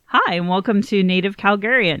Hi, and welcome to Native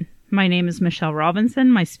Calgarian. My name is Michelle Robinson.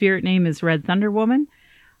 My spirit name is Red Thunder Woman.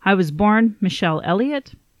 I was born Michelle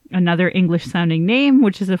Elliott, another English-sounding name,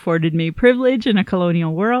 which has afforded me privilege in a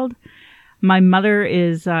colonial world. My mother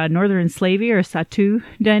is Northern Slavey, or Satu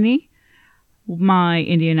Dene. My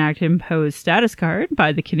Indian Act imposed status card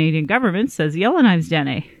by the Canadian government says Yellowknives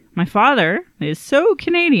Dene. My father is so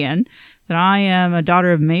Canadian that I am a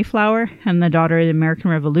daughter of Mayflower and the daughter of the American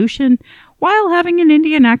Revolution while having an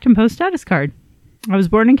Indian Act imposed status card. I was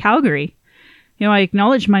born in Calgary. I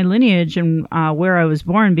acknowledge my lineage and where I was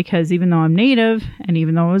born because even though I'm Native and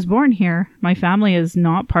even though I was born here, my family is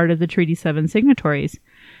not part of the Treaty 7 signatories.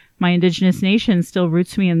 My Indigenous nation still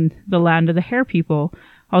roots me in the land of the Hare people,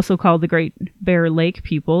 also called the Great Bear Lake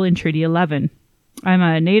people in Treaty 11. I'm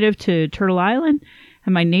a native to Turtle Island,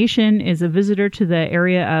 and my nation is a visitor to the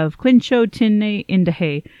area of Clincho Tinne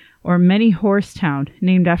Indahe, or Many Horse Town,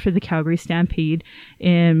 named after the Calgary Stampede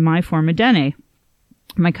in my form of Dene.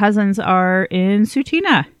 My cousins are in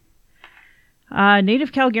Tsuut'ina.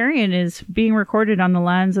 Native Calgarian is being recorded on the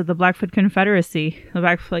lands of the Blackfoot Confederacy,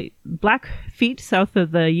 the Blackfeet south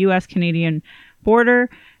of the U.S.-Canadian border,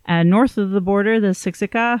 and north of the border, the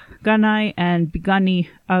Siksika, Gunai, and Piikani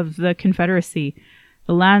of the Confederacy.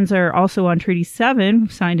 The lands are also on Treaty 7,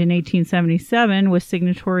 signed in 1877, with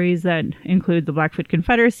signatories that include the Blackfoot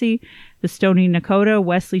Confederacy, the Stoney Nakoda,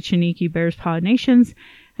 Wesley Chiniki Bearspaw Nations,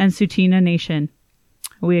 and Tsuut'ina Nation.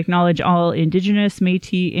 We acknowledge all Indigenous,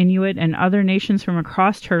 Métis, Inuit, and other nations from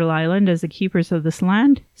across Turtle Island as the keepers of this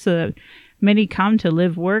land, so that many come to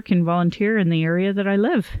live, work, and volunteer in the area that I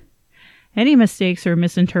live. Any mistakes or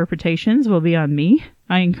misinterpretations will be on me.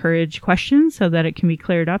 I encourage questions so that it can be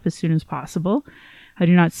cleared up as soon as possible. I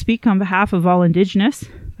do not speak on behalf of all Indigenous,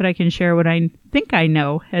 but I can share what I think I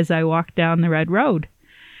know as I walk down the red road.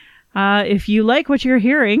 If you like what you're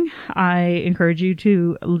hearing, I encourage you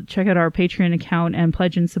to check out our Patreon account and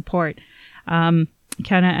pledge and support. Kenna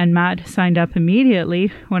and Matt signed up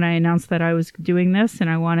immediately when I announced that I was doing this, and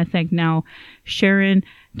I want to thank now Sharon,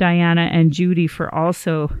 Diana, and Judy for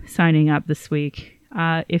also signing up this week.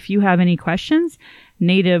 If you have any questions,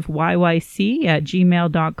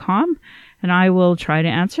 nativeyyc@gmail.com, and I will try to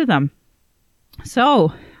answer them.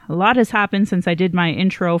 So, a lot has happened since I did my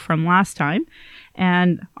intro from last time.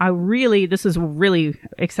 And this is really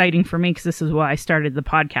exciting for me because this is why I started the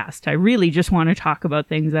podcast. I really just want to talk about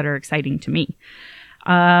things that are exciting to me.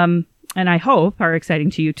 And I hope are exciting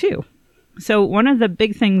to you too. So one of the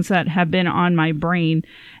big things that have been on my brain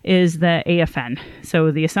is the AFN. So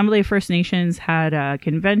the Assembly of First Nations had a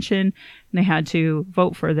convention and they had to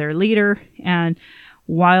vote for their leader. And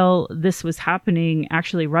while this was happening,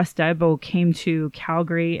 actually Russ Dabo came to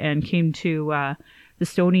Calgary and came to the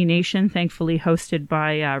Stoney Nation, thankfully hosted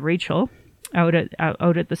by Rachel out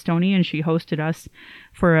at the Stoney, and she hosted us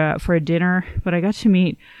for a dinner. But I got to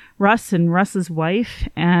meet Russ and Russ's wife,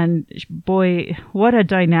 and boy, what a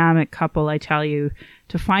dynamic couple, I tell you,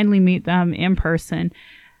 to finally meet them in person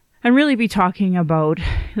and really be talking about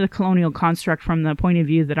the colonial construct from the point of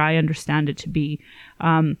view that I understand it to be.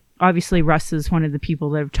 Obviously, Russ is one of the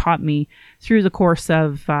people that have taught me through the course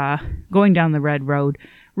of going down the red road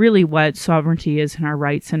really what sovereignty is and our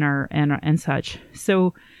rights and such.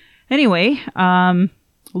 So anyway, a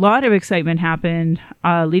lot of excitement happened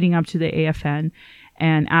leading up to the AFN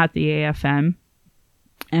and at the AFN.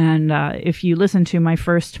 And if you listen to my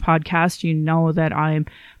first podcast, you know that I'm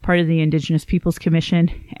part of the Indigenous Peoples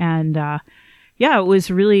Commission. And it was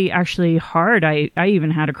really actually hard. I even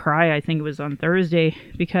had a cry, I think it was on Thursday,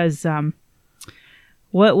 because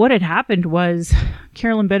what had happened was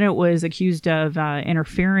Carolyn Bennett was accused of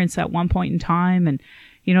interference at one point in time. And,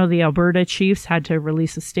 the Alberta chiefs had to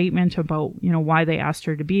release a statement about, why they asked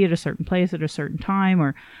her to be at a certain place at a certain time,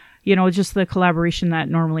 or, just the collaboration that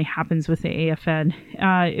normally happens with the AFN.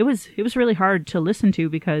 It was really hard to listen to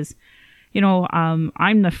because,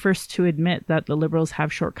 I'm the first to admit that the Liberals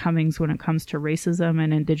have shortcomings when it comes to racism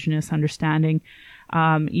and Indigenous understanding.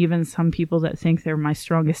 Even some people that think they're my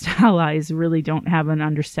strongest allies really don't have an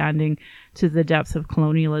understanding to the depth of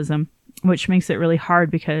colonialism, which makes it really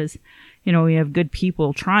hard because, we have good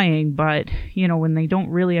people trying, but, when they don't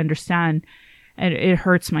really understand, it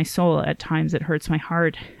hurts my soul at times. It hurts my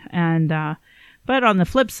heart. And, but on the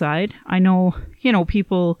flip side, I know,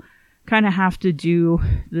 people kind of have to do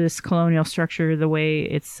this colonial structure the way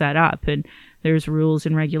it's set up, and there's rules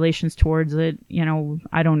and regulations towards it.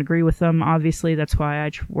 I don't agree with them. Obviously, that's why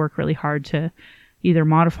I work really hard to either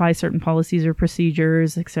modify certain policies or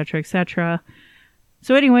procedures, etc., etc.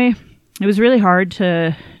 So anyway, it was really hard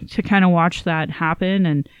to kind of watch that happen,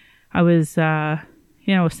 and I was,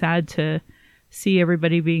 sad to see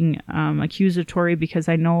everybody being accusatory, because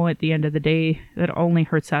I know at the end of the day that only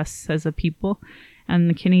hurts us as a people. And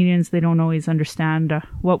the Canadians, they don't always understand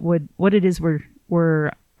what it is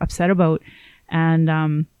we're upset about.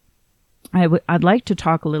 And I'd like to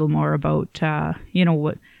talk a little more about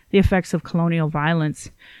what the effects of colonial violence.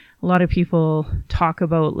 A lot of people talk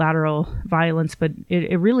about lateral violence, but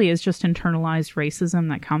it really is just internalized racism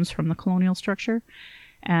that comes from the colonial structure.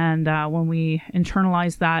 And when we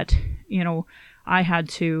internalize that, I had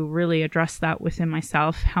to really address that within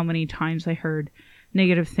myself. How many times I heard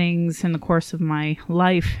negative things in the course of my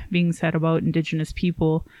life being said about Indigenous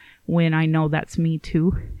people, when I know that's me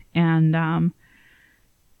too. And,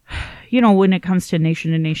 when it comes to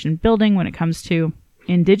nation building, when it comes to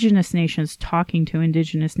Indigenous nations talking to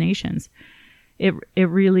Indigenous nations, it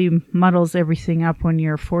really muddles everything up when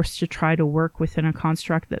you're forced to try to work within a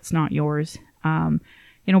construct that's not yours.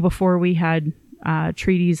 Before we had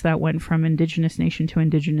treaties that went from Indigenous nation to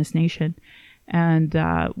Indigenous nation, and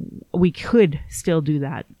we could still do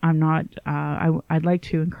that. I'd like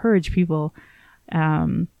to encourage people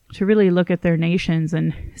to really look at their nations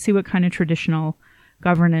and see what kind of traditional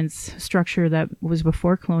governance structure that was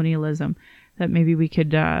before colonialism that maybe we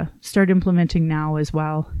could start implementing now as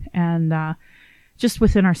well, and just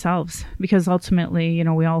within ourselves, because ultimately,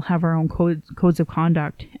 we all have our own codes of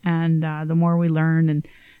conduct, and the more we learn and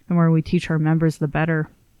the more we teach our members, the better.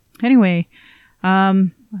 Anyway,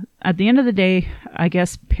 at the end of the day, I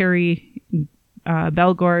guess Perry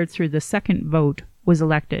Bellegarde, through the second vote, was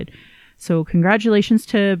elected. So congratulations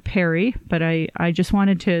to Perry, but I just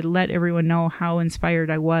wanted to let everyone know how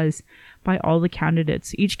inspired I was by all the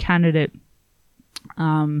candidates. Each candidate,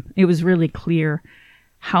 it was really clear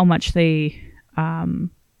how much they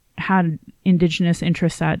had Indigenous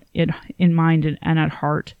interests in mind and at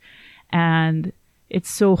heart. And it's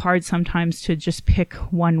so hard sometimes to just pick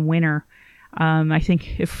one winner. I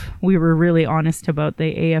think if we were really honest about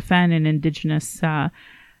the AFN and Indigenous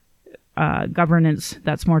governance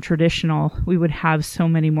that's more traditional, we would have so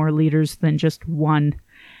many more leaders than just one.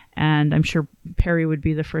 And I'm sure Perry would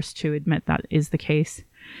be the first to admit that is the case.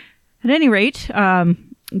 At any rate,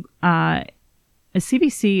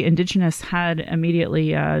 CBC Indigenous had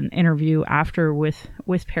immediately an interview after with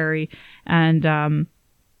Perry, and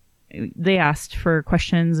they asked for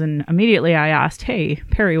questions, and immediately I asked, "Hey,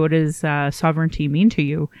 Perry, what does sovereignty mean to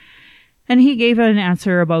you?" And he gave an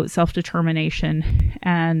answer about self-determination,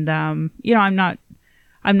 and I'm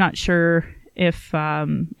not sure if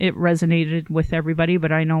it resonated with everybody,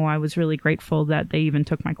 but I know I was really grateful that they even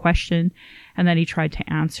took my question and that he tried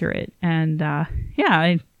to answer it. And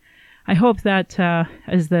I hope that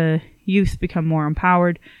as the youth become more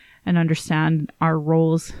empowered and understand our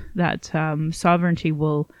roles, that sovereignty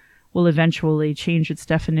will eventually change its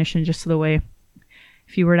definition, just the way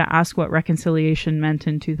if you were to ask what reconciliation meant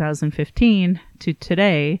in 2015 to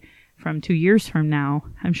today, from 2 years from now,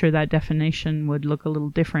 I'm sure that definition would look a little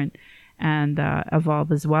different and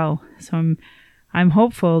evolve as well. So I'm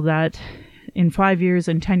hopeful that in 5 years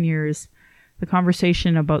and 10 years, the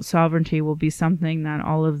conversation about sovereignty will be something that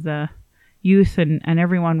all of the youth and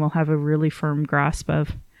everyone will have a really firm grasp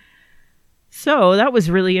of. So that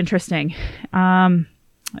was really interesting.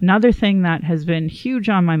 Another thing that has been huge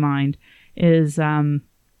on my mind is the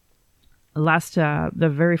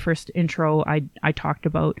very first intro I talked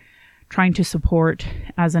about trying to support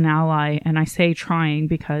as an ally. And I say trying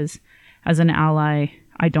because as an ally,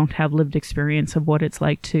 I don't have lived experience of what it's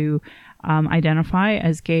like to identify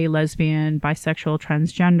as gay, lesbian, bisexual,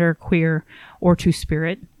 transgender, queer, or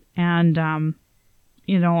two-spirit. And,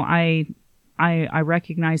 I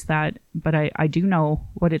recognize that, but I do know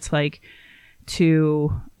what it's like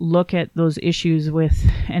to look at those issues with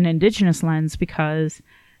an Indigenous lens, because,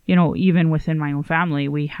 even within my own family,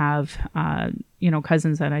 we have,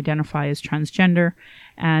 cousins that identify as transgender,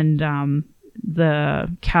 and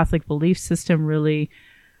the Catholic belief system really,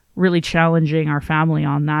 really challenging our family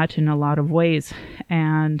on that in a lot of ways.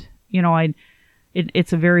 And,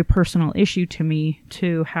 it's a very personal issue to me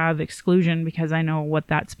to have exclusion, because I know what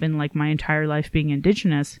that's been like my entire life being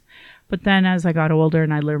Indigenous. But then as I got older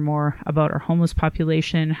and I learned more about our homeless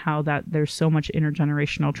population, how that there's so much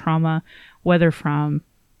intergenerational trauma, whether from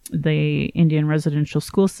the Indian residential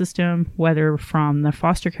school system, whether from the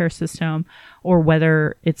foster care system, or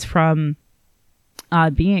whether it's from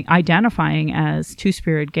identifying as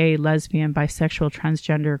two-spirit, gay, lesbian, bisexual,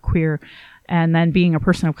 transgender, queer, and then being a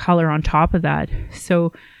person of color on top of that.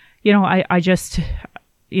 So, I just,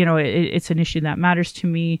 it's an issue that matters to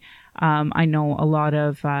me. I know a lot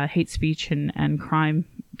of hate speech and crime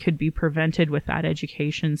could be prevented with that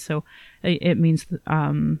education. So it means,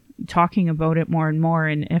 talking about it more and more.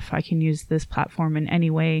 And if I can use this platform in any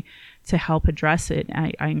way to help address it,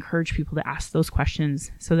 I encourage people to ask those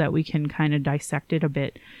questions so that we can kind of dissect it a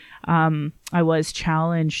bit. I was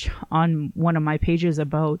challenged on one of my pages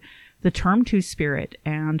about the term Two-Spirit,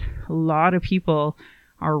 and a lot of people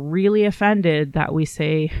are really offended that we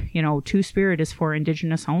say, Two-Spirit is for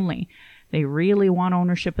Indigenous only. They really want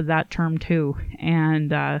ownership of that term too. And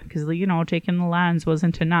because, taking the lands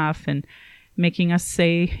wasn't enough, and making us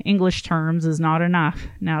say English terms is not enough.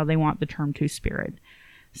 Now they want the term Two-Spirit.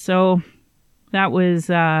 So that was,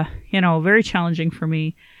 very challenging for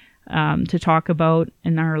me to talk about.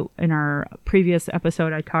 In our previous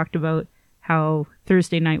episode, I talked about how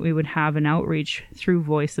Thursday night we would have an outreach through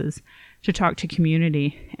Voices to talk to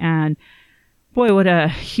community. And boy, what a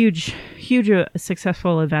huge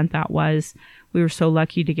successful event that was. We were so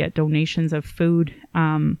lucky to get donations of food.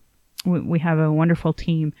 We have a wonderful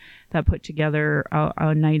team that put together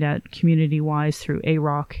a night at Community Wise through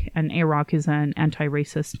AROC. And AROC is an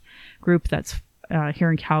anti-racist group that's here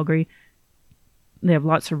in Calgary. They have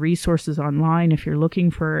lots of resources online if you're looking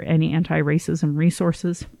for any anti-racism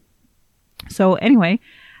resources. So anyway,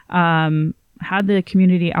 had the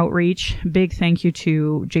community outreach. Big thank you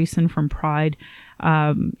to Jason from Pride.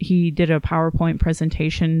 He did a PowerPoint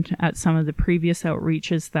presentation at some of the previous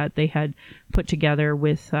outreaches that they had put together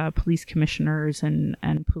with police commissioners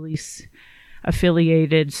and police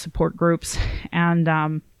affiliated support groups.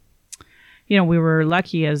 And, we were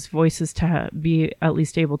lucky as Voices to be at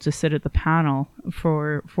least able to sit at the panel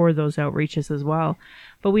for those outreaches as well.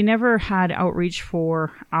 But we never had outreach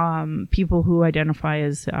for people who identify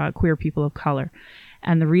as queer people of color.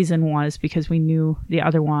 And the reason was because we knew the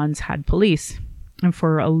other ones had police. And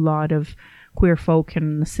for a lot of queer folk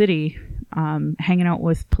in the city, hanging out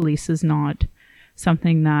with police is not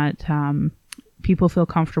something that people feel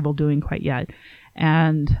comfortable doing quite yet.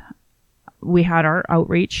 And we had our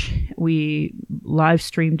outreach. We live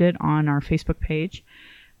streamed it on our Facebook page.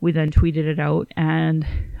 We then tweeted it out. And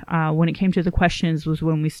when it came to the questions was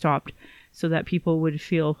when we stopped so that people would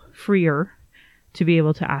feel freer to be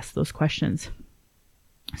able to ask those questions.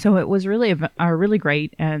 So it was really really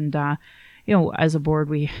great. And as a board,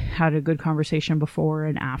 we had a good conversation before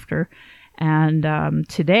and after. And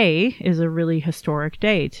today is a really historic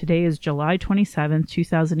day. Today is July 27th,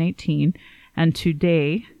 2018. And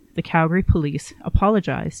today, the Calgary Police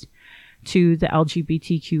apologized to the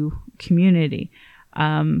LGBTQ community.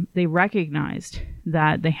 They recognized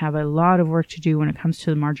that they have a lot of work to do when it comes to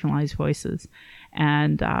the marginalized voices.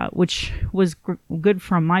 And which was good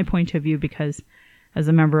from my point of view, because as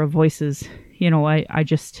a member of Voices, I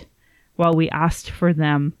just... While we asked for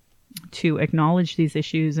them to acknowledge these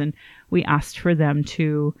issues and we asked for them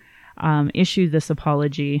to issue this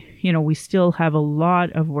apology, we still have a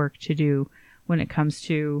lot of work to do when it comes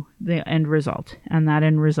to the end result. And that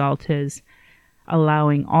end result is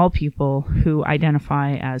allowing all people who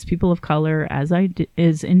identify as people of color, as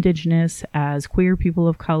Indigenous, as queer people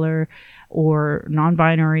of color, or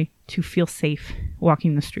non-binary to feel safe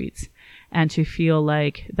walking the streets and to feel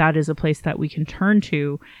like that is a place that we can turn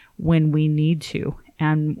to when we need to.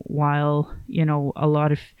 And while, a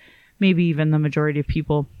lot of, maybe even the majority of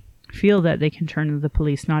people feel that they can turn to the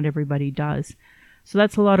police, not everybody does. So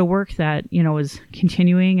that's a lot of work that, is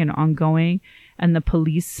continuing and ongoing. And the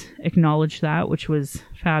police acknowledged that, which was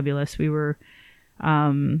fabulous. We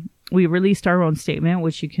released our own statement,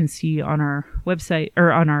 which you can see on our website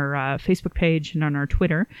or on our Facebook page and on our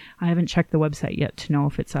Twitter. I haven't checked the website yet to know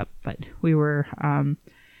if it's up, but we were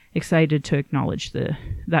excited to acknowledge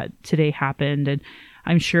that today happened. And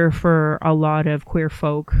I'm sure for a lot of queer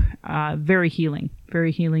folk, very healing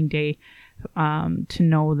day to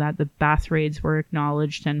know that the bath raids were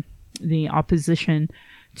acknowledged and the opposition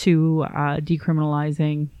to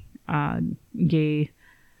decriminalizing gay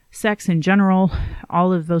sex in general,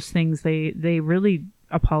 all of those things, they really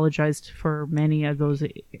apologized for many of those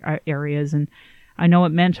areas. And I know it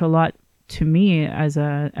meant a lot to me as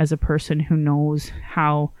a person who knows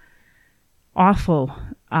how awful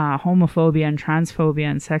homophobia and transphobia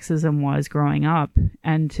and sexism was growing up,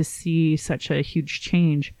 and to see such a huge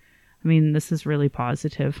change. I mean, this is really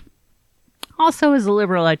positive. Also, as a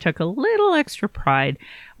Liberal, I took a little extra pride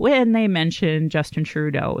when they mentioned Justin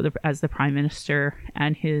Trudeau as the Prime Minister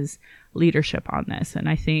and his leadership on this. And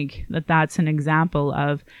I think that that's an example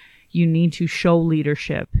of you need to show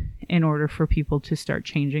leadership in order for people to start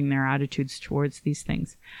changing their attitudes towards these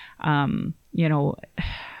things.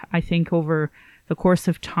 I think over the course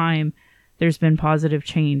of time, there's been positive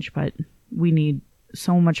change, but we need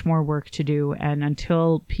so much more work to do. And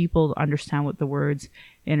until people understand what the words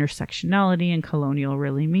intersectionality and colonial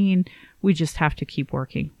really mean, We just have to keep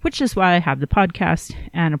working, which is why I have the podcast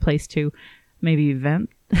and a place to maybe vent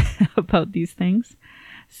about these things.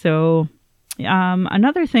 So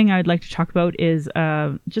another thing I'd like to talk about is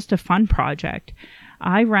just a fun project.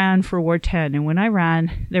 I ran for Ward 10, and when I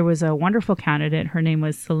ran, there was a wonderful candidate. Her name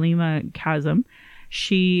was Salima Kazim.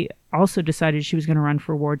 She also decided she was going to run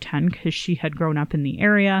for Ward 10 because she had grown up in the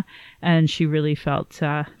area, and she really felt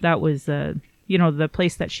that was the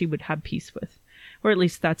place that she would have peace with. Or at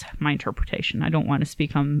least that's my interpretation. I don't want to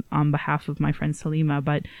speak on behalf of my friend Salima,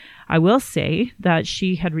 but I will say that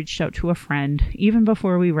she had reached out to a friend even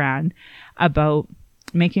before we ran about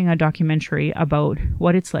making a documentary about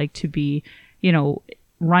what it's like to be,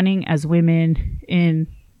 running as women in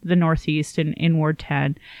the Northeast and in Ward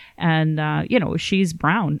 10. And, she's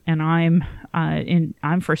brown and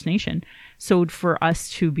I'm First Nation. So for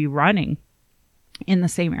us to be running in the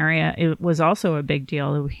same area, it was also a big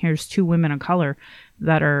deal. Here's two women of color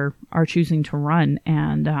that are choosing to run.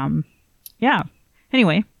 And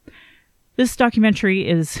anyway, this documentary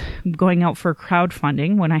is going out for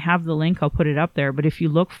crowdfunding. When I have the link, I'll put it up there. But if you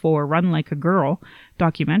look for Run Like a Girl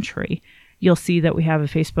documentary, you'll see that we have a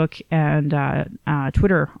Facebook and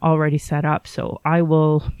Twitter already set up. So I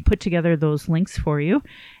will put together those links for you,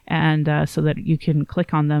 and so that you can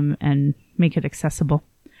click on them and make it accessible.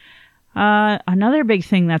 Another big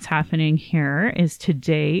thing that's happening here is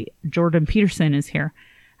today, Jordan Peterson is here.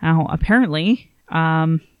 Now, apparently,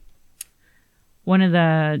 one of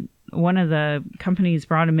the companies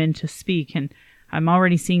brought him in to speak, and I'm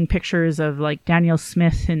already seeing pictures of like Danielle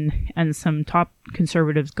Smith and some top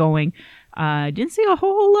conservatives going. I didn't see a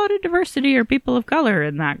whole lot of diversity or people of color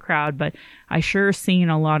in that crowd, but I sure seen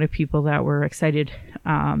a lot of people that were excited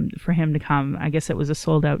for him to come. I guess it was a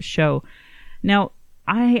sold out show. Now,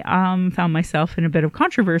 I found myself in a bit of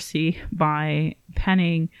controversy by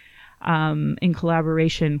penning in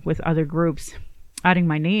collaboration with other groups, adding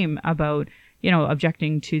my name about,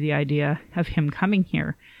 objecting to the idea of him coming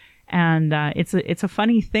here. And it's a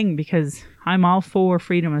funny thing because I'm all for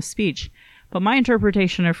freedom of speech, but my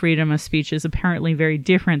interpretation of freedom of speech is apparently very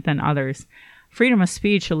different than others. Freedom of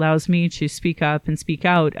speech allows me to speak up and speak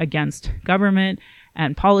out against government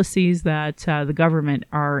and policies that the government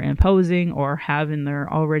are imposing or have in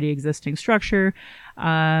their already existing structure.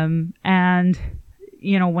 And,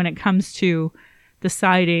 when it comes to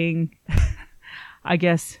deciding, I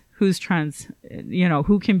guess, who's trans,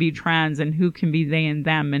 who can be trans and who can be they and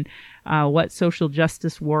them, and what social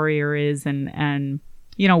justice warrior is, and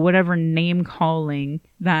whatever name calling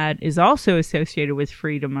that is also associated with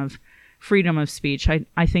freedom of speech.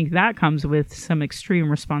 I think that comes with some extreme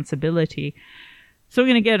responsibility. So we're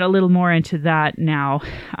going to get a little more into that now,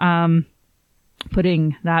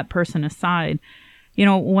 putting that person aside.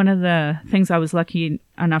 One of the things I was lucky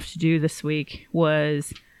enough to do this week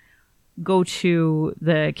was go to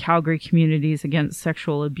the Calgary Communities Against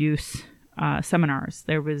Sexual Abuse seminars.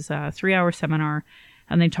 There was a 3-hour seminar,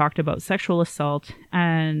 and they talked about sexual assault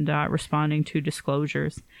and responding to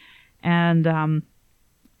disclosures. And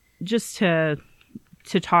just to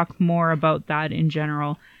talk more about that in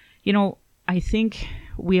general, I think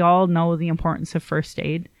we all know the importance of first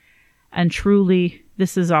aid, and truly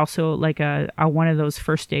this is also like a one of those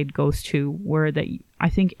first aid goes to where that I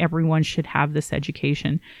think everyone should have this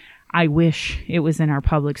education. I wish it was in our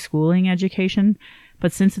public schooling education,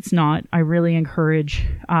 but since it's not, I really encourage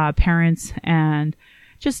parents and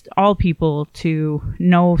just all people to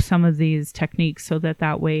know some of these techniques so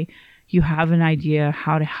that way you have an idea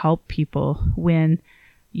how to help people when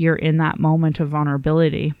you're in that moment of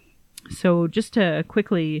vulnerability. So just to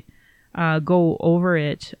quickly go over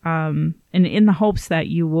it, and in the hopes that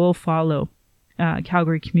you will follow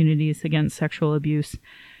Calgary Communities Against Sexual Abuse,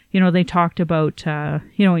 they talked about,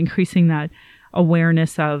 increasing that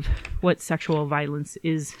awareness of what sexual violence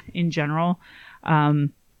is in general.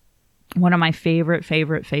 One of my favorite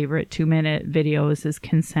 2-minute videos is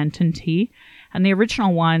Consent and Tea. And the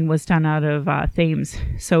original one was done out of Thames.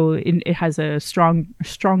 So it has a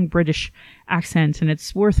strong British accent, and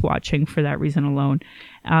it's worth watching for that reason alone.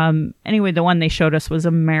 Anyway, the one they showed us was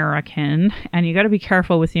American. And you got to be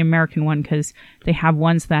careful with the American one because they have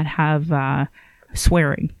ones that have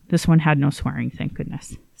swearing. This one had no swearing, thank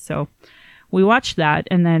goodness. So we watched that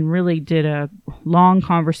and then really did a long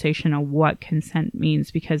conversation of what consent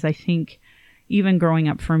means, because I think even growing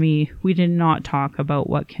up for me, we did not talk about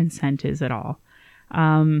what consent is at all.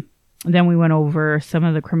 Then we went over some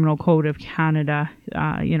of the Criminal Code of Canada,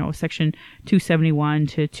 section 271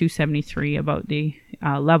 to 273 about the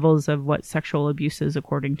levels of what sexual abuse is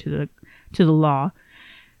according to the law.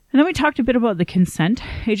 And then we talked a bit about the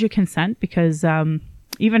age of consent, because,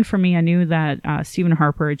 even for me, I knew that Stephen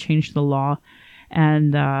Harper had changed the law,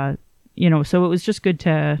 and so it was just good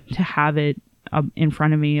to have it in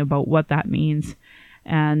front of me about what that means.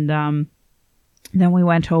 And then we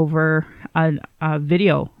went over a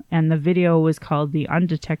video, and the video was called "The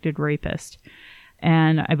Undetected Rapist."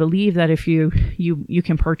 And I believe that if you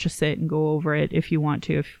can purchase it and go over it if you want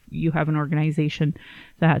to, if you have an organization,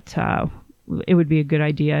 that it would be a good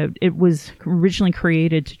idea. It was originally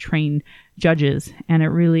created to train judges, and it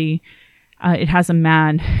really, it has a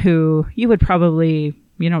man who you would probably,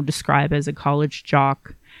 describe as a college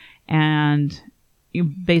jock, and you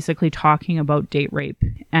basically talking about date rape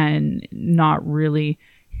and not really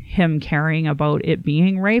him caring about it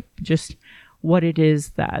being rape, just what it is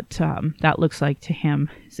that that looks like to him.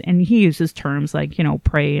 And he uses terms like,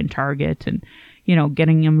 prey and target, and,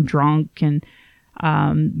 getting them drunk, and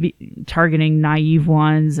targeting naive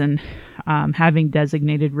ones, and having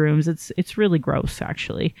designated rooms. It's really gross,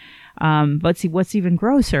 actually. But see, what's even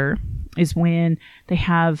grosser is when they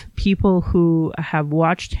have people who have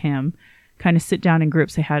watched him kind of sit down in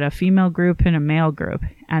groups. They had a female group and a male group,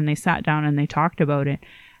 and they sat down and they talked about it.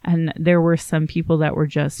 And there were some people that were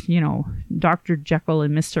just, Dr. Jekyll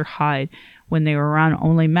and Mr. Hyde. When they were around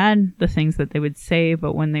only men, the things that they would say,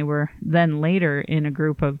 but when they were then later in a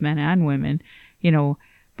group of men and women,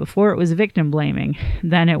 before it was victim blaming,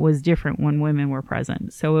 then it was different when women were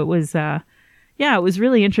present. So it was, it was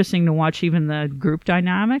really interesting to watch even the group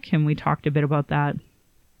dynamic, and we talked a bit about that.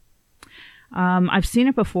 I've seen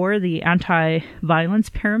it before, the anti-violence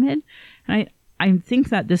pyramid, and I think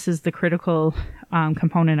that this is the critical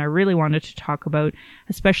component I really wanted to talk about,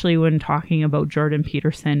 especially when talking about Jordan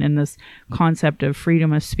Peterson and this concept of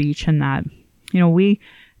freedom of speech, and that, we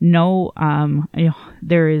know,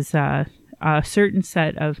 there is a certain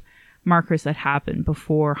set of markers that happen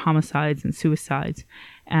before homicides and suicides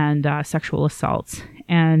and sexual assaults.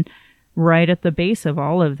 And right at the base of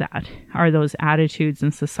all of that are those attitudes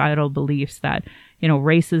and societal beliefs that,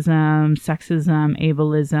 racism, sexism,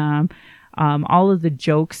 ableism, all of the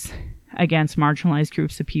jokes against marginalized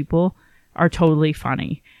groups of people are totally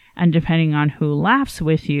funny. And depending on who laughs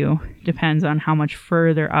with you, depends on how much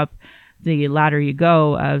further up the ladder you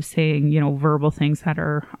go of saying, verbal things that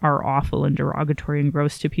are awful and derogatory and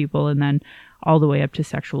gross to people, and then all the way up to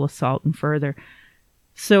sexual assault and further.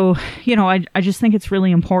 So, I just think it's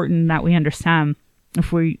really important that we understand,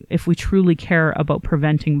 if we truly care about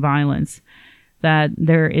preventing violence, that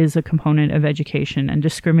there is a component of education, and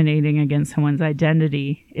discriminating against someone's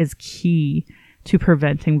identity is key to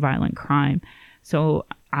preventing violent crime. So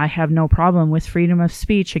I have no problem with freedom of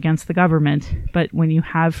speech against the government, but when you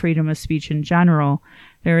have freedom of speech in general,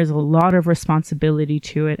 there is a lot of responsibility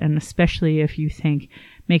to it, and especially if you think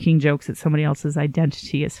making jokes at somebody else's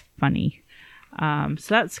identity is funny. So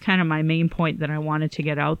that's kind of my main point that I wanted to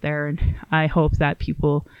get out there, and I hope that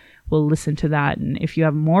people will listen to that. And if you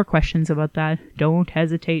have more questions about that, don't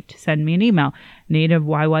hesitate to send me an email,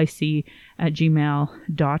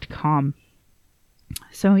 nativeyyc@gmail.com.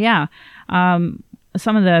 So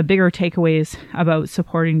some of the bigger takeaways about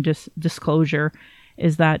supporting disclosure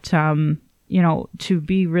is that, to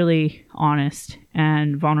be really honest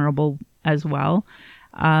and vulnerable as well,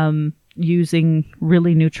 using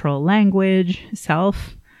really neutral language,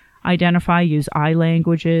 self-identify, use I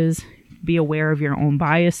languages, be aware of your own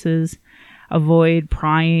biases, avoid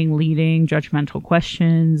prying, leading, judgmental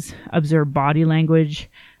questions, observe body language.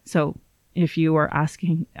 So if you are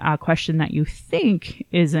asking a question that you think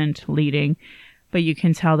isn't leading, but you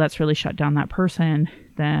can tell that's really shut down that person,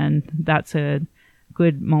 then that's a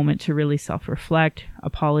good moment to really self-reflect,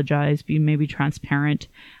 apologize, be maybe transparent.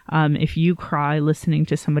 If you cry listening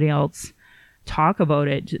to somebody else talk about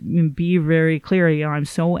it, be very clear, I'm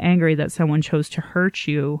so angry that someone chose to hurt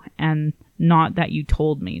you, and not that you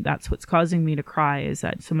told me. That's what's causing me to cry, is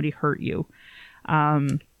that somebody hurt you.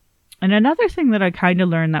 And another thing that I kind of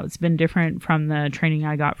learned that's been different from the training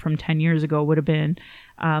I got from 10 years ago would have been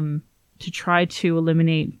to try to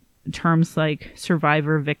eliminate terms like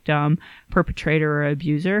survivor, victim, perpetrator, or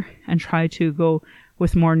abuser, and try to go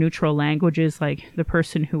with more neutral languages, like the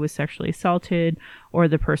person who was sexually assaulted or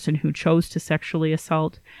the person who chose to sexually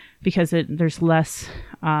assault, because there's less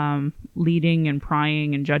leading and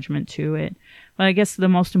prying and judgment to it. But I guess the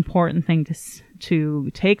most important thing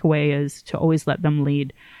to take away is to always let them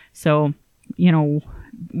lead. So,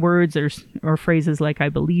 words or phrases like "I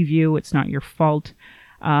believe you," "it's not your fault,"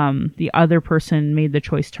 the other person made the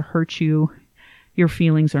choice to hurt you, your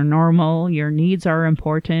feelings are normal, your needs are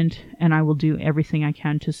important, and I will do everything I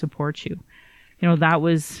can to support you. That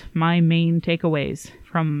was my main takeaways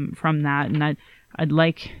from that, and I'd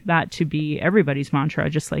like that to be everybody's mantra,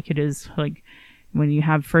 just like it is like when you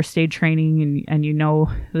have first aid training and you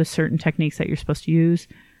know the certain techniques that you're supposed to use,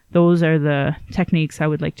 those are the techniques I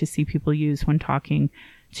would like to see people use when talking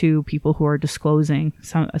to people who are disclosing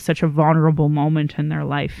such a vulnerable moment in their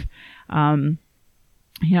life.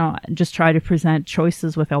 Just try to present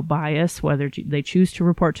choices without bias, whether they choose to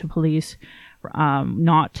report to police,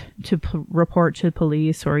 not to report to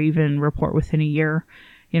police, or even report within a year.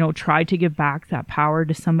 Try to give back that power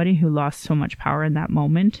to somebody who lost so much power in that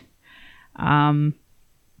moment. And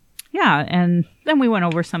then we went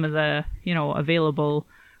over some of the, available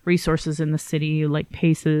resources in the city, like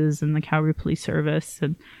PACES and the Calgary Police Service.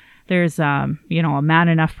 And there's, a Man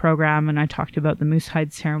Enough program. And I talked about the moose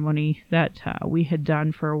hide ceremony that we had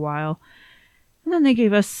done for a while. And then they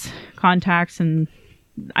gave us contacts, and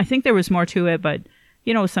I think there was more to it. But,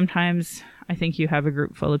 sometimes I think you have a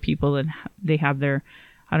group full of people and they have their,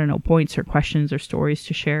 points or questions or stories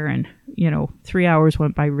to share. And, 3 hours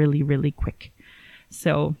went by really, really quick.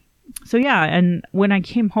 So yeah. And when I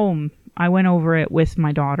came home, I went over it with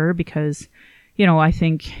my daughter because, I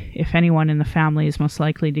think if anyone in the family is most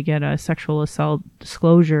likely to get a sexual assault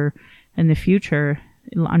disclosure in the future,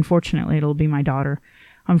 unfortunately, it'll be my daughter.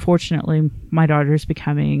 Unfortunately, my daughter's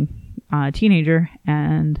becoming a teenager,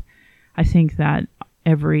 and I think that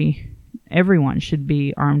everyone should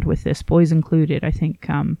be armed with this, boys included. I think,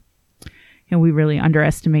 we really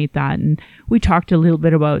underestimate that. And we talked a little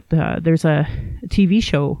bit about, there's a TV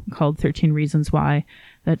show called 13 Reasons Why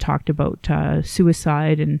that talked about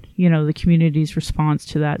suicide and, the community's response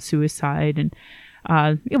to that suicide. And,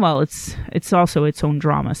 it's also its own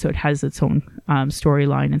drama. So it has its own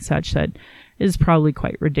storyline and such that is probably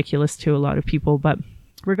quite ridiculous to a lot of people. But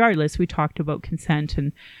regardless, we talked about consent,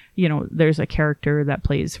 and, there's a character that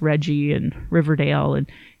plays Reggie in Riverdale, and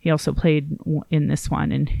he also played in this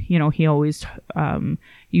one. And, he always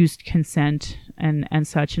used consent and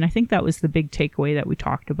such. And I think that was the big takeaway that we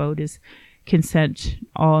talked about is consent,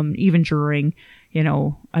 even during,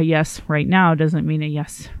 a yes right now doesn't mean a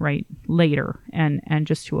yes right later, and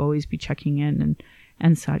just to always be checking in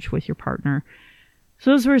and such with your partner. So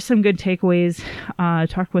those were some good takeaways. I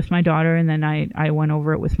talked with my daughter, and then I went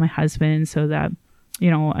over it with my husband so that,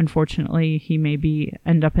 unfortunately he may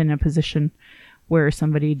end up in a position where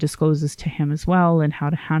somebody discloses to him as well, and how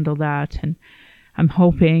to handle that. And I'm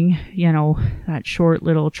hoping, that short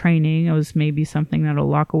little training was maybe something that'll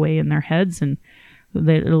lock away in their heads, and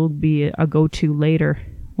that it'll be a go-to later.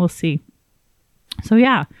 We'll see. So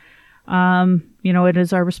yeah, it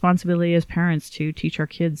is our responsibility as parents to teach our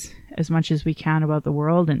kids as much as we can about the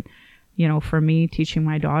world. And, for me, teaching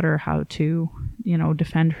my daughter how to,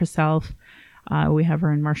 defend herself. We have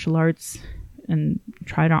her in martial arts and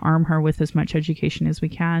try to arm her with as much education as we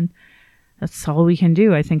can. That's all we can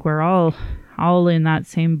do. I think we're all in that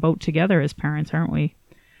same boat together as parents, aren't we?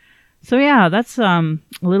 So yeah, that's a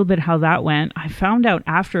little bit how that went. I found out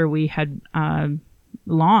after we had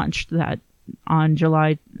launched that on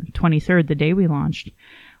July 23rd, the day we launched,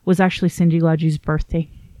 was actually Cindy Gladju's birthday.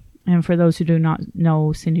 And for those who do not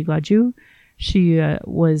know Cindy Gladju, she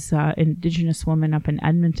was an Indigenous woman up in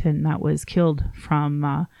Edmonton that was killed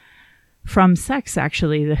from sex,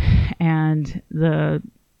 actually. And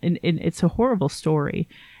it's a horrible story.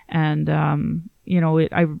 And,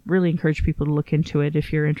 I really encourage people to look into it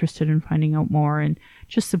if you're interested in finding out more, and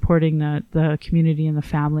just supporting the community and the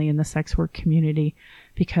family and the sex work community,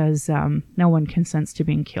 because no one consents to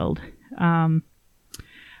being killed.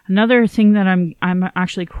 Another thing that I'm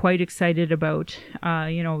actually quite excited about,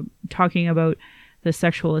 talking about the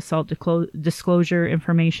sexual assault disclosure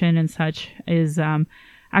information and such, is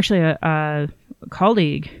actually a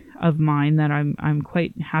colleague of mine that I'm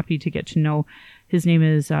quite happy to get to know. His name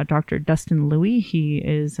is Dr. Dustin Louie. He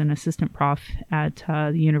is an assistant prof at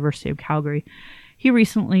the University of Calgary. He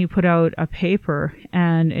recently put out a paper,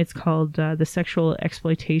 and it's called The Sexual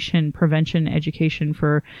Exploitation Prevention Education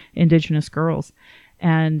for Indigenous Girls.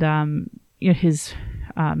 And his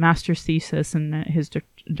master's thesis and his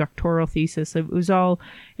doctoral thesis, it was all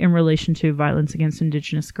in relation to violence against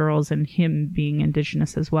Indigenous girls, and him being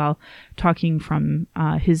Indigenous as well, talking from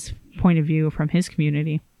his point of view, from his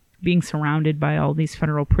community, being surrounded by all these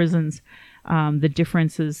federal prisons, the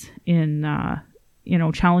differences in,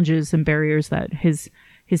 challenges and barriers that his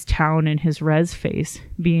town and his res face,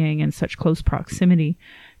 being in such close proximity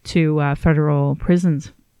to federal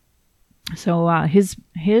prisons. So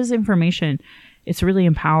his information, it's really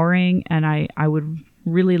empowering, and I would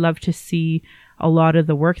really love to see a lot of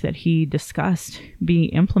the work that he discussed be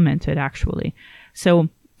implemented, actually. So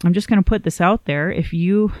I'm just going to put this out there. If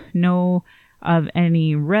you know of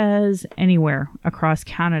any res anywhere across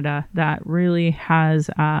Canada that really has,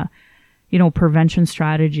 prevention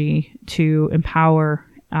strategy to empower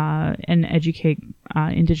and educate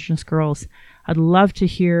Indigenous girls. I'd love to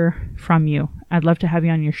hear from you. I'd love to have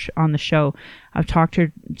you on on the show. I've talked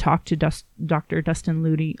to Dr. Dustin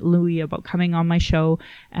Louie about coming on my show,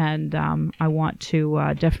 and I want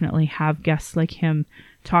to definitely have guests like him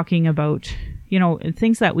talking about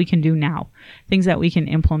things that we can do now, things that we can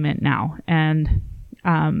implement now. And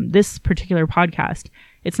this particular podcast,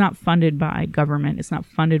 it's not funded by government. It's not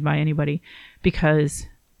funded by anybody, because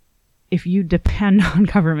if you depend on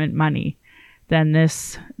government money, then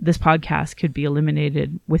this podcast could be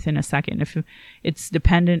eliminated within a second. If it's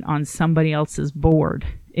dependent on somebody else's board,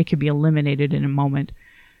 it could be eliminated in a moment.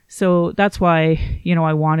 So that's why,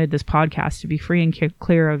 I wanted this podcast to be free and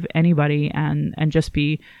clear of anybody and just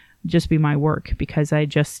be my work, because I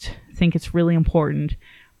just think it's really important,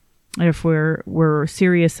 if we're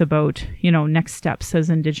serious about, next steps as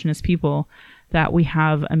Indigenous people, that we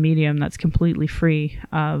have a medium that's completely free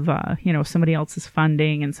of, somebody else's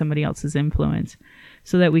funding and somebody else's influence,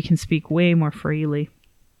 so that we can speak way more freely.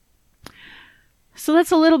 So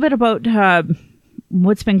that's a little bit about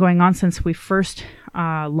what's been going on since we first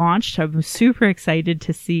launched. I'm super excited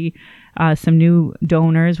to see some new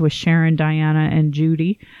donors with Sharon, Diana, and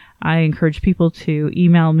Judy. I encourage people to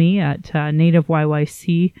email me at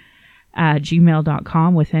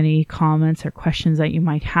nativeyyc@gmail.com with any comments or questions that you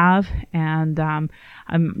might have. And I'm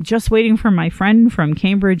just waiting for my friend from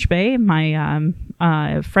Cambridge Bay, my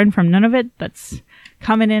friend from Nunavut, that's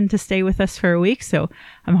coming in to stay with us for a week. So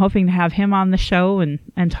I'm hoping to have him on the show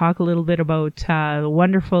and talk a little bit about the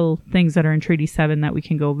wonderful things that are in Treaty 7 that we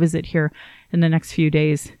can go visit here in the next few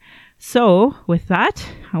days. So with that,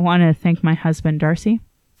 I want to thank my husband, Darcy,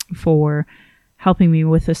 for helping me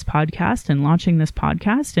with this podcast and launching this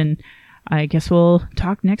podcast. And I guess we'll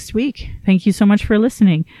talk next week. Thank you so much for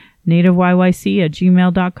listening.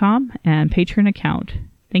 nativeyyc@gmail.com and Patreon account.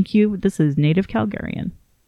 Thank you. This is Native Calgarian.